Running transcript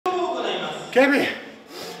Kevin,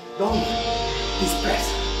 don't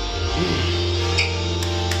dispress.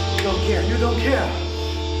 You don't care. You don't care.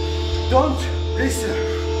 Don't listen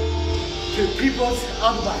to people's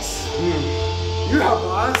advice. You have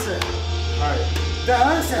an answer. The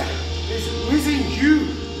answer is within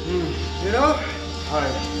you. You know?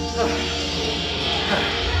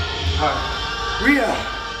 We are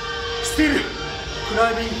still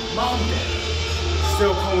climbing mountain.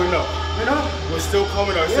 Still coming up. You know? We're still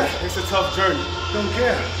coming up. It's a tough journey. Don't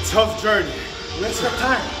care. Tough journey. Waste your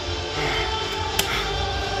time.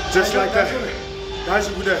 Just like that.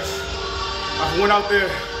 I went out there.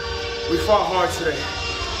 We fought hard today.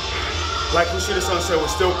 Like KUSHIDA-san said, we're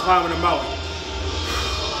still climbing the mountain.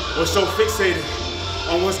 We're so fixated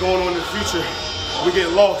on what's going on in the future. We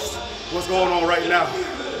get lost what's going on right now.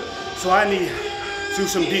 So I need to do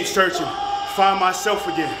some deep searching, find myself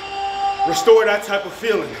again, restore that type of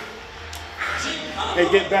feeling, and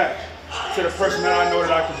get back to the person that I know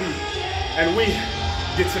that I could be. And we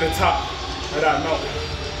get to the top of that mountain.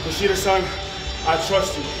 KUSHIDA-san, I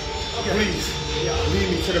trust you. Please lead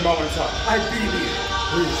me to the mountaintop. I believe you.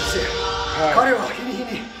 Please. 彼は日に日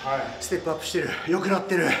にステップアップしてる。良くなっ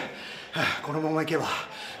てる。このままいけば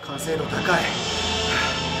完成度高い。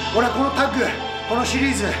俺はこのタッグ、このシ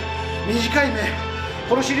リーズ、短い目、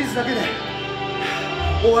このシリーズだけで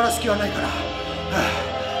終わらす気はないから。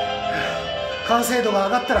完成度が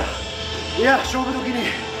上がったら、いや勝負時に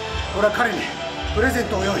俺は彼にプレゼン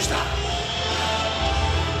トを用意した。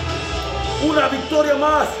Una victoria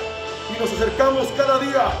más y nos acercamos cada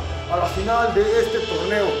día a la final de este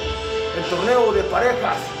torneo, el torneo de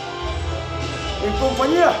parejas, en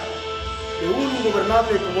compañía de un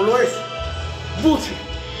ingobernable como lo es BUSHI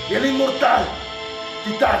y el inmortal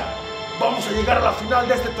Titán. Vamos a llegar a la final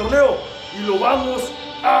de este torneo y lo vamos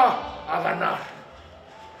a ganar.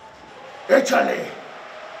 ¡Échale!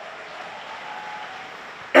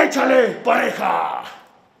 ¡Échale, pareja!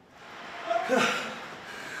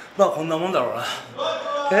 まあこんなもんだろうな。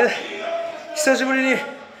久しぶりに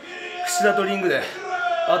KUSHIDAとリングで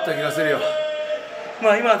会った気がするよ。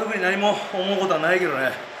まあ今は特に何も思うことはないけど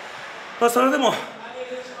ね。まあそれでも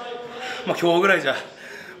まあ今日ぐらいじゃ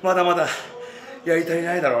まだまだやり足り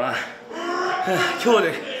ないだろうな。今日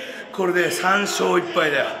でこれで3勝1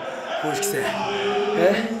敗だよ、公式戦。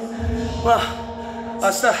まあ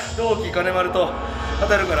明日同期金丸と当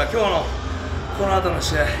たるから、今日のこの後の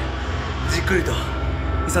試合じっくりと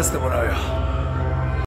見させてもらうよ。